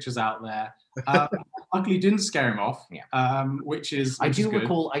these pictures out there. Luckily, didn't scare him off. Yeah. Which is. I do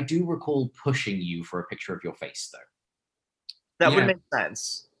recall pushing you for a picture of your face, though. That would make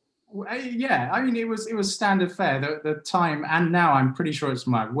sense. Yeah, I mean, it was standard fare. The time, and now I'm pretty sure it's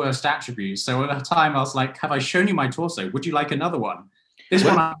my worst attribute. So at the time, I was like, "Have I shown you my torso? Would you like another one?" This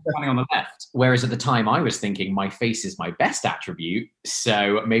one I'm pointing on the left. Whereas at the time, I was thinking my face is my best attribute.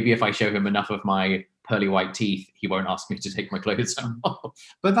 So maybe if I show him enough of my pearly white teeth, he won't ask me to take my clothes off.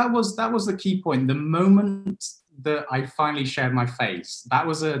 But that was the key point. The moment that I finally shared my face, that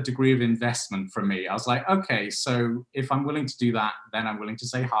was a degree of investment for me. I was like, okay, so if I'm willing to do that, then I'm willing to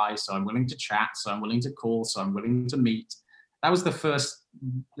say hi. So I'm willing to chat. So I'm willing to call. So I'm willing to meet. That was the first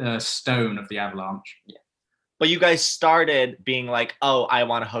stone of the avalanche. Yeah. But you guys started being like, oh, I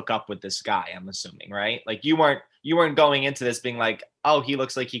want to hook up with this guy, I'm assuming, right? Like you weren't going into this being like, oh, he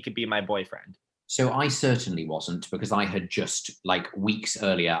looks like he could be my boyfriend. So I certainly wasn't, because I had just, like weeks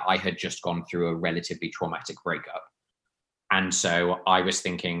earlier, I had just gone through a relatively traumatic breakup. And so I was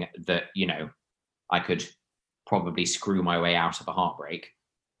thinking that, I could probably screw my way out of a heartbreak,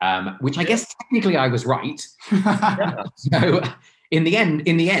 which I guess technically I was right. So in the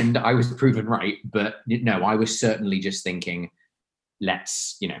end, I was proven right. But no, I was certainly just thinking,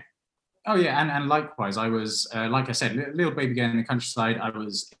 let's. Oh yeah, and likewise, I was like I said, little baby girl in the countryside. I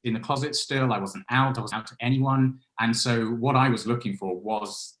was in the closet still. I wasn't out. I wasn't out to anyone. And so what I was looking for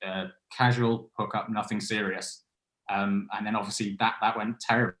was casual hookup, nothing serious. And then obviously that went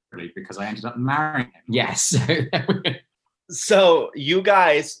terribly because I ended up marrying him. Yes. So you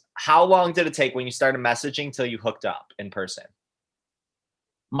guys, how long did it take when you started messaging till you hooked up in person?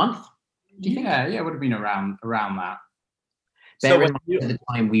 Month? Yeah, it would have been around that. Bear in mind, at the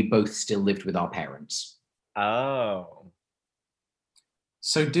time, we both still lived with our parents. Oh.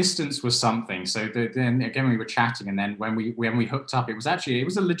 So distance was something. So then again, we were chatting, and then when we hooked up, it was a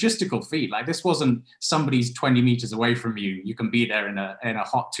logistical feat. Like this wasn't somebody's 20 meters away from you. You can be there in a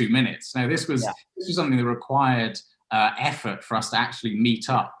hot 2 minutes. No, this was something that required effort for us to actually meet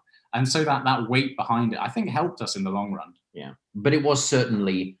up. And so that weight behind it, I think, helped us in the long run. Yeah, but it was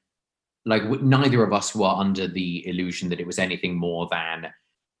certainly. Like neither of us were under the illusion that it was anything more than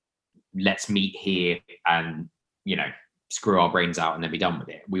let's meet here and, screw our brains out and then be done with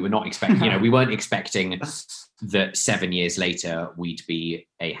it. We were not expecting, we weren't expecting that 7 years later we'd be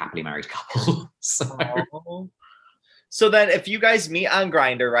a happily married couple. So then if you guys meet on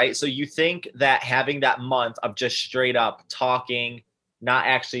Grindr, right? So you think that having that month of just straight up talking, not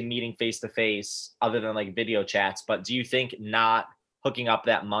actually meeting face to face other than like video chats, but do you think not hooking up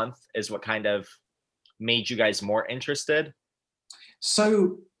that month is what kind of made you guys more interested?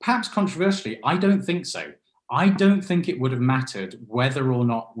 So perhaps controversially, I don't think so. I don't think it would have mattered whether or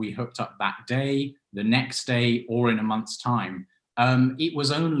not we hooked up that day, the next day, or in a month's time. It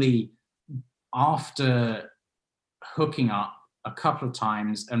was only after hooking up a couple of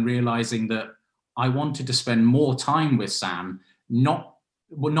times and realizing that I wanted to spend more time with Sam, not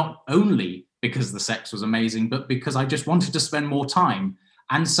only because the sex was amazing, but because I just wanted to spend more time.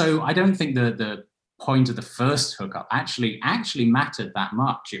 And so I don't think the point of the first hookup actually mattered that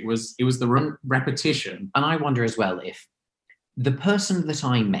much. It was the repetition. And I wonder as well if the person that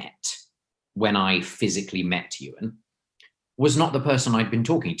I met when I physically met Ewan was not the person I'd been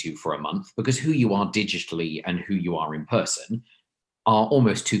talking to for a month, because who you are digitally and who you are in person are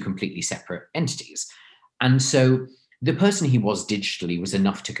almost two completely separate entities. And so the person he was digitally was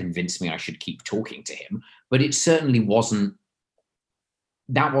enough to convince me I should keep talking to him, but it certainly wasn't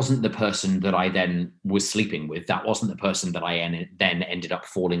the person that I then was sleeping with. That wasn't the person that I then ended up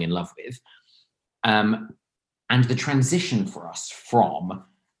falling in love with. And And the transition for us from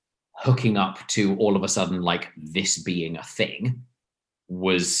hooking up to all of a sudden like this being a thing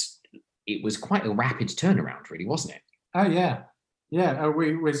was quite a rapid turnaround, really, wasn't it? Oh yeah. Yeah,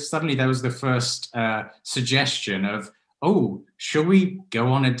 we suddenly there was the first suggestion of, oh, shall we go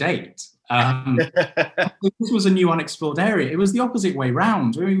on a date? This was a new unexplored area. It was the opposite way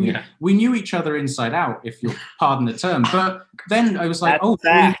round. I mean, we knew each other inside out, if you'll pardon the term. But then I was like,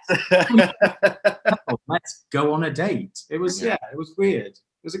 let's go on a date. It was it was weird.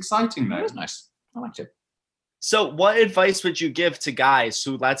 It was exciting though. It was nice. I liked it. So what advice would you give to guys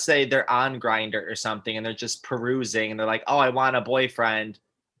who, let's say they're on Grindr or something and they're just perusing and they're like, oh, I want a boyfriend,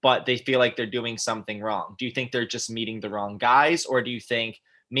 but they feel like they're doing something wrong? Do you think they're just meeting the wrong guys? Or do you think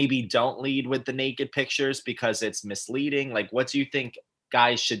maybe don't lead with the naked pictures because it's misleading? Like, what do you think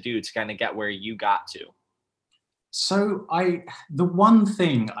guys should do to kind of get where you got to? So the one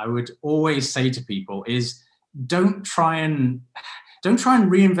thing I would always say to people is don't try and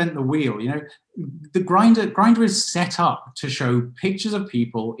reinvent the wheel. You know, the Grindr is set up to show pictures of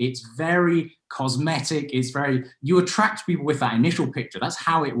people. It's very cosmetic. You attract people with that initial picture. That's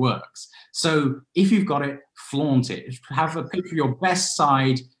how it works. So if you've got it, flaunt it. Have a picture of your best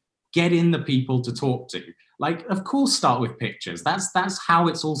side. Get in the people to talk to. Like, of course, start with pictures. That's how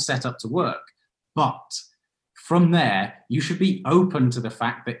it's all set up to work. But from there, you should be open to the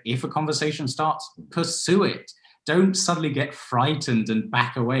fact that if a conversation starts, pursue it. Don't suddenly get frightened and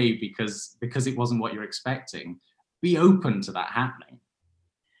back away because it wasn't what you're expecting. Be open to that happening.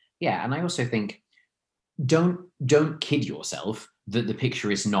 Yeah, and I also think don't kid yourself that the picture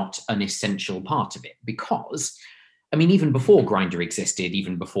is not an essential part of it, because, I mean, even before Grindr existed,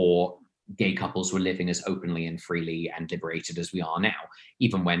 even before gay couples were living as openly and freely and liberated as we are now,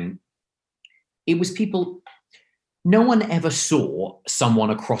 even when it was people... No one ever saw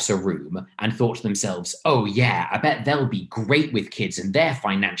someone across a room and thought to themselves, oh yeah, I bet they'll be great with kids and they're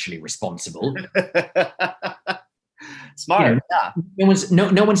financially responsible. Smart, yeah.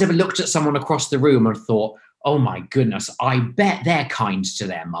 No one's ever looked at someone across the room and thought, oh my goodness, I bet they're kind to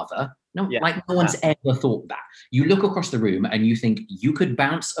their mother. No one's ever thought that. You look across the room and you think you could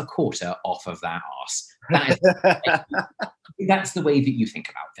bounce a quarter off of that arse. That's the way that you think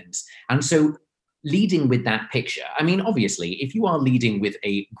about things. And so leading with that picture, I mean, obviously, if you are leading with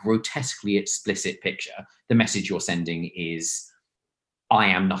a grotesquely explicit picture, the message you're sending is, I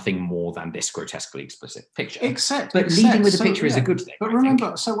am nothing more than this grotesquely explicit picture. But leading with a picture is a good thing. But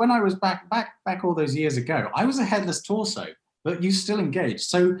remember, so when I was back all those years ago, I was a headless torso, but you still engaged.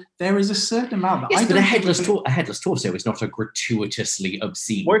 So there is a certain amount that but a headless torso is not a gratuitously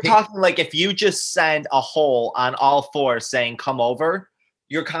obscene We're picture. talking like if you just send a hole on all fours saying, come over,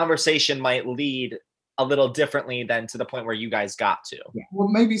 your conversation might lead a little differently than to the point where you guys got to. Yeah. Well,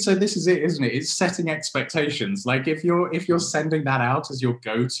 maybe so. This is it, isn't it? It's setting expectations. Like if you're sending that out as your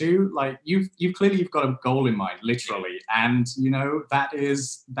go-to, like you've clearly got a goal in mind, literally, and you know that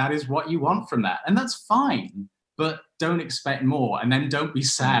is what you want from that, and that's fine. But don't expect more, and then don't be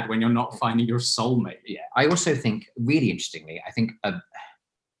sad when you're not finding your soulmate. Yeah, I also think, really interestingly, I think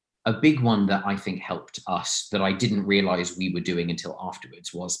a big one that I think helped us that I didn't realize we were doing until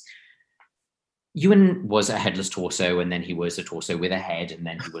afterwards was Ewan was a headless torso, and then he was a torso with a head, and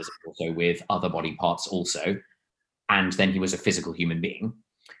then he was a torso with other body parts also, and then he was a physical human being.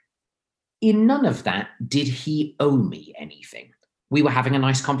 In none of that did he owe me anything. We were having a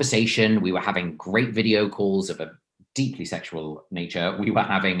nice conversation. We were having great video calls of a deeply sexual nature. We were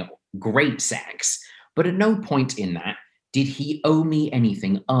having great sex, but at no point in that did he owe me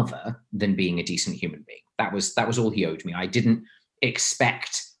anything other than being a decent human being. That was all he owed me. I didn't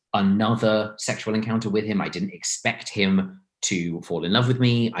expect another sexual encounter with him. I didn't expect him to fall in love with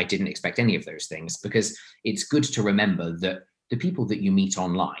me. I didn't expect any of those things, because it's good to remember that the people that you meet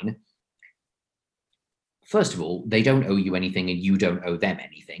online, first of all, they don't owe you anything and you don't owe them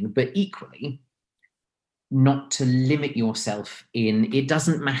anything, but equally, not to limit yourself in, it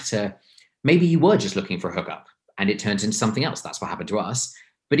doesn't matter. Maybe you were just looking for a hookup and it turns into something else. That's what happened to us.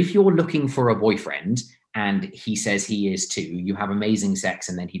 But if you're looking for a boyfriend and he says he is too, you have amazing sex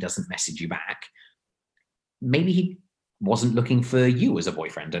and then he doesn't message you back, maybe he wasn't looking for you as a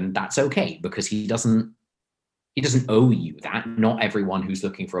boyfriend, and that's okay, because he doesn't owe you that. Not everyone who's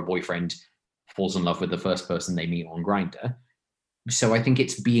looking for a boyfriend falls in love with the first person they meet on Grindr. So I think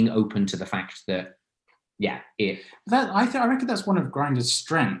it's being open to the fact that, I reckon that's one of Grindr's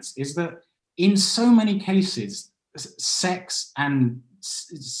strengths, is that in so many cases, sex and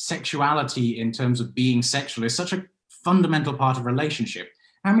sexuality in terms of being sexual is such a fundamental part of a relationship.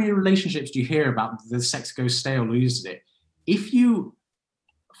 How many relationships do you hear about the sex goes stale, loses it? If you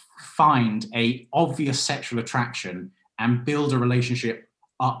find a obvious sexual attraction and build a relationship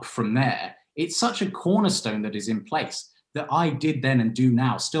up from there. It's such a cornerstone that is in place that I did then and do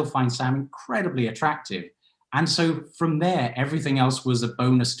now still find Sam incredibly attractive. And so from there, everything else was a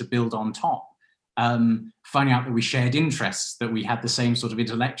bonus to build on top. Finding out that we shared interests, that we had the same sort of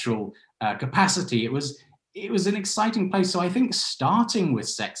intellectual capacity. It was an exciting place. So I think starting with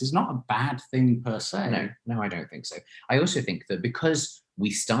sex is not a bad thing per se. No, I don't think so. I also think that because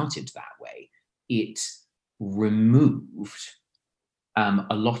we started that way, it removed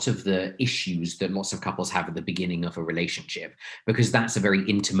a lot of the issues that lots of couples have at the beginning of a relationship, because that's a very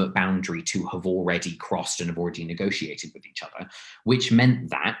intimate boundary to have already crossed and have already negotiated with each other, which meant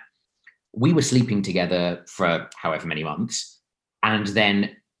that we were sleeping together for however many months, and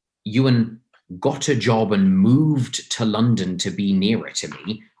then Ewan got a job and moved to London to be nearer to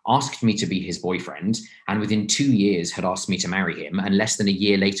me, asked me to be his boyfriend, and within 2 years had asked me to marry him, and less than a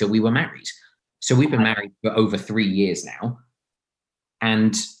year later we were married. So we've been married for over 3 years now.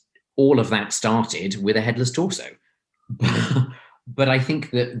 And all of that started with a headless torso. But I think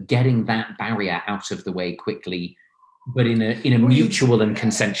that getting that barrier out of the way quickly, but in a mutual and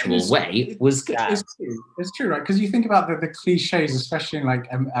consensual way, was good. It's true, right? Because you think about the cliches, especially in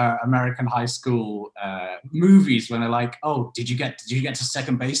like American high school movies, when they're like, "Oh, did you get to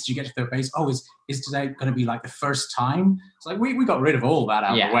second base? Did you get to third base? Oh, is today going to be like the first time?" It's like we got rid of all that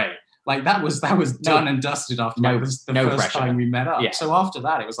out of the way. Like that was done and dusted after the first pressure. Time we met up. Yeah. So after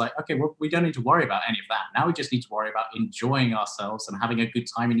that, it was like, okay, well, we don't need to worry about any of that. Now we just need to worry about enjoying ourselves and having a good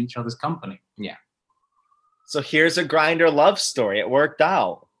time in each other's company. Yeah. So here's a Grindr love story. It worked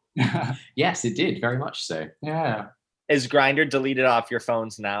out. Yes, it did. Very much so. Yeah. Is Grindr deleted off your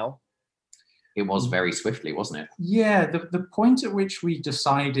phones now? It was very swiftly, wasn't it? Yeah. The point at which we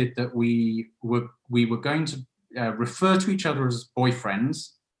decided that we were going to refer to each other as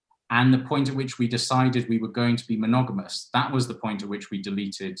boyfriends, and the point at which we decided we were going to be monogamous, that was the point at which we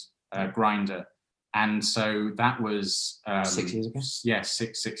deleted Grindr. And so that was 6 years ago. Yeah,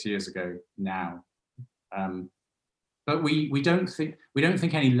 six years ago now. But we don't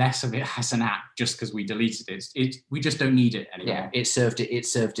think any less of it as an app just because we deleted it. We just don't need it anymore. Yeah, it served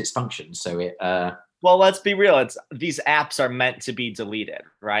its function. So it. Well, let's be real. These apps are meant to be deleted,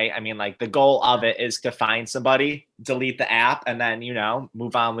 right? I mean, like the goal of it is to find somebody, delete the app, and then,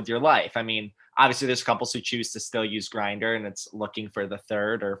 move on with your life. I mean, obviously there's couples who choose to still use Grindr and it's looking for the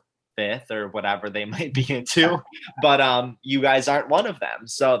third or fifth or whatever they might be into. But you guys aren't one of them.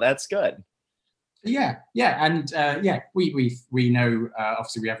 So that's good. Yeah. And we know,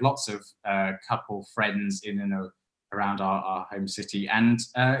 obviously we have lots of couple friends in and around our home city, and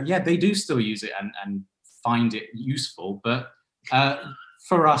they do still use it and find it useful, but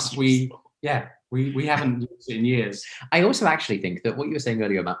for us we haven't used it in years. I also actually think that what you were saying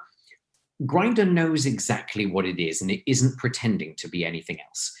earlier about Grindr knows exactly what it is and it isn't pretending to be anything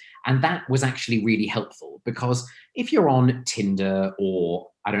else, and that was actually really helpful, because if you're on Tinder or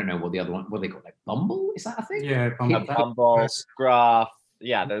I don't know what the other one, what they call it, like Bumble, is that a thing? Yeah, Bumble, Scruff.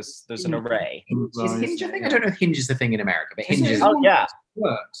 Yeah, there's an array. Is Hinge a thing? I don't know if Hinge is the thing in America, but Hinge is. Oh yeah.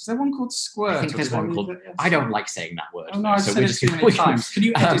 Squirt. Is there one called Squirt? I think there's one called. I don't like saying that word. Oh no, I've said it too many times. Can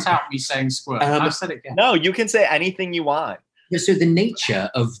you edit out me saying Squirt? I've said it again. No, you can say anything you want. So the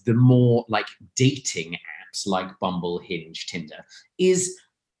nature of the more like dating apps like Bumble, Hinge, Tinder is,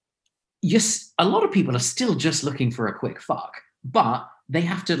 yes, a lot of people are still just looking for a quick fuck, but they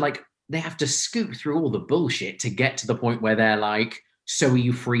have to scoot through all the bullshit to get to the point where they're like, so are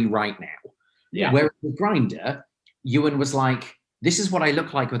you free right now? Yeah. Whereas with Grindr, Ewan was like, this is what I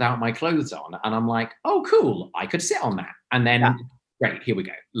look like without my clothes on. And I'm like, oh, cool. I could sit on that. And then, great, here we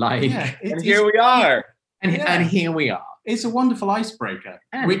go. And here we are. And here we are. It's a wonderful icebreaker,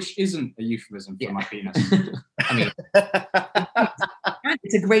 which isn't a euphemism for my penis. I mean,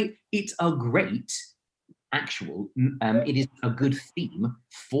 it's a great actual, it is a good theme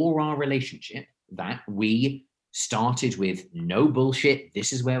for our relationship that we started with no bullshit.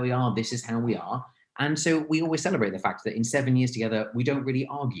 This is where we are. This is how we are. And so we always celebrate the fact that in 7 years together, we don't really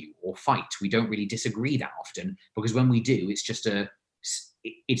argue or fight. We don't really disagree that often, because when we do, it's just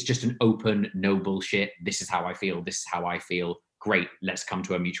an open, no bullshit. This is how I feel. This is how I feel. Great. Let's come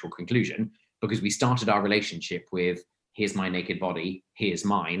to a mutual conclusion, because we started our relationship with, here's my naked body. Here's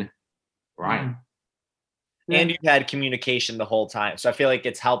mine. Right. And you've had communication the whole time. So I feel like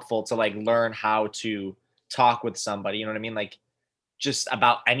it's helpful to like learn how to talk with somebody, you know what I mean? Like just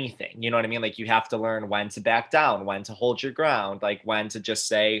about anything, you know what I mean? Like you have to learn when to back down, when to hold your ground, like when to just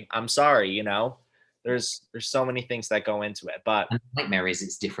say, I'm sorry, there's so many things that go into it. But and the nightmare is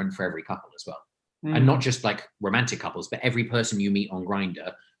it's different for every couple as well. And not just like romantic couples, but every person you meet on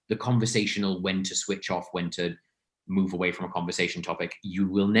Grindr, the conversational, when to switch off, when to move away from a conversation topic. You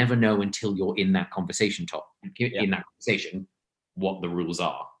will never know until you're in that conversation what the rules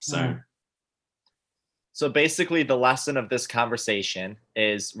are. So basically the lesson of this conversation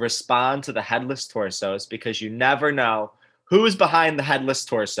is respond to the headless torsos, because you never know who's behind the headless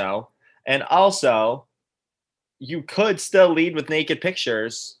torso. And also, you could still lead with naked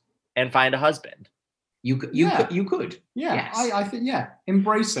pictures and find a husband. You could. Yeah, yes. I think,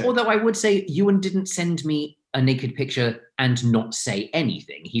 embrace it. Although I would say Ewan didn't send me a naked picture and not say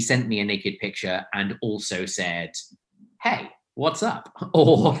anything. He sent me a naked picture and also said, "Hey, what's up?"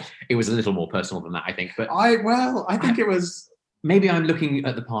 Or it was a little more personal than that, I think. But I think it was. Maybe I'm looking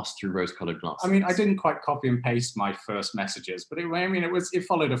at the past through rose-colored glasses. I mean, I didn't quite copy and paste my first messages, but it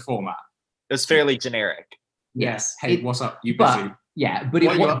followed a format. It was fairly generic. Yes. Hey, what's up? You busy? But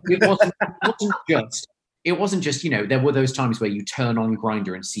it wasn't just, there were those times where you turn on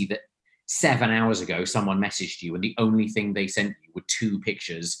Grindr and see that 7 hours ago someone messaged you and the only thing they sent you were 2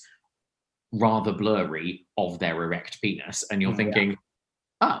 pictures, rather blurry, of their erect penis. And you're thinking,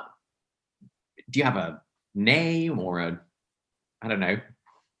 oh, do you have a name or I don't know.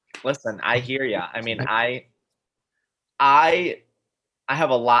 Listen, I hear you. I mean, I have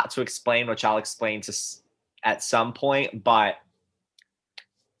a lot to explain, which I'll explain at some point, but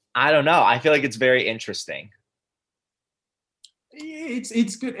I don't know. I feel like it's very interesting.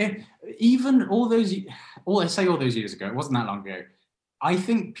 It's good. Even all those years ago, it wasn't that long ago. I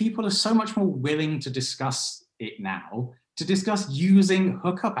think people are so much more willing to discuss it now, to discuss using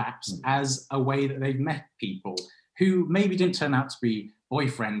hookup apps as a way that they've met people who maybe didn't turn out to be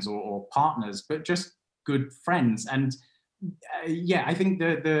boyfriends or partners, but just good friends. And I think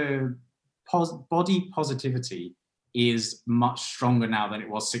the body positivity is much stronger now than it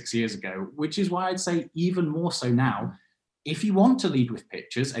was 6 years ago, which is why I'd say even more so now. If you want to lead with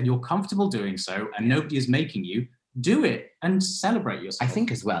pictures and you're comfortable doing so and nobody is making you, do it and celebrate yourself. I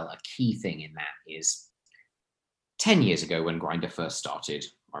think as well, a key thing in that is 10 years ago when Grindr first started,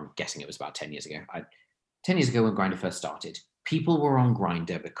 or I'm guessing it was about 10 years ago, 10 years ago when Grindr first started, people were on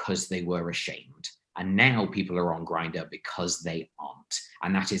Grindr because they were ashamed. And now people are on Grindr because they aren't.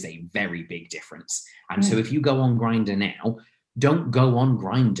 And that is a very big difference. And so if you go on Grindr now, don't go on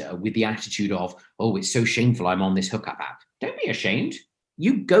Grindr with the attitude of, oh, it's so shameful I'm on this hookup app. Don't be ashamed.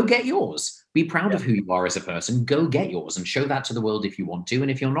 You go get yours. Be proud of who you are as a person. Go get yours and show that to the world if you want to.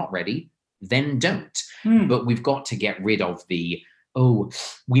 And if you're not ready, then don't. But we've got to get rid of the, oh,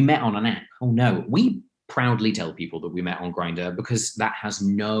 we met on an app. Oh, no. We proudly tell people that we met on Grindr because that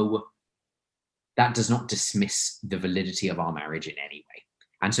does not dismiss the validity of our marriage in any way.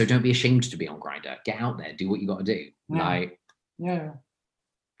 And so don't be ashamed to be on Grindr. Get out there. Do what you got to do. Yeah.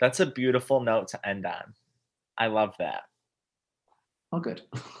 That's a beautiful note to end on. I love that. Oh, good.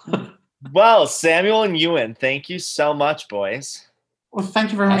 Well, Samuel and Ewan, thank you so much, boys. Well,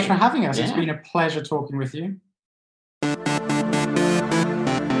 thank you very much for having us. It's been a pleasure talking with you.